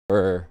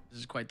Or this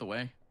is quite the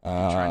way.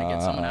 Trying to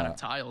get someone out of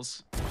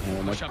tiles.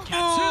 Push up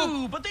cat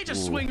 2, but they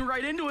just swing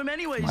right into him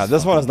anyways.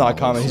 This one is not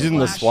common. He's using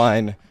the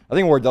spline. I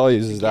think Wardell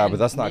uses that, but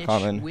that's not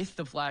common. With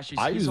the flashes,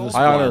 I use this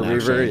I on a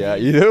Reaver, yeah,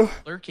 you do?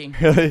 Lurking.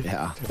 Really?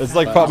 Yeah. It's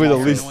like probably the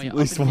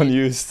least one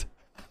used.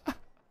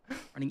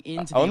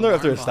 I wonder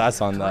if there's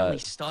stats on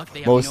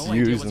that. Most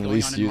used and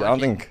least used. I don't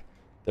think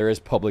there is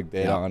public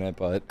data on it,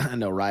 but I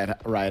know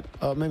Riot.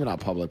 Maybe not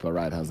public, but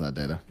Riot has that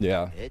data.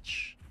 Yeah.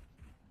 Pitch.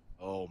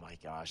 Oh my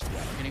gosh.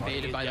 Getting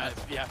baited by that.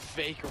 Yeah,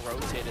 fake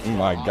rotate. Oh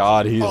my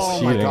god, he's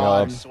heating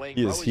up.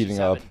 He is heating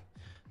up.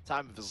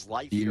 Time of his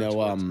life. You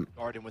know,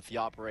 Garden with the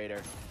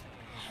operator.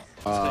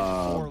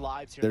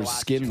 There's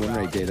skin win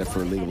rate data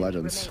for League of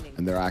Legends,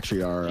 and there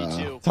actually are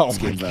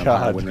skins that have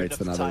higher win rates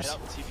than others.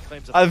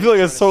 I feel like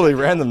it's totally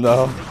random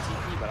though.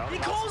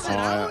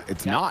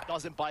 It's not.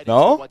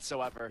 No?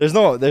 There's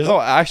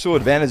no actual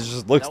advantage. It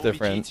just looks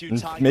different.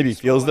 And maybe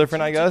feels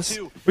different, I guess.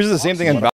 Which is the same thing in Valorant.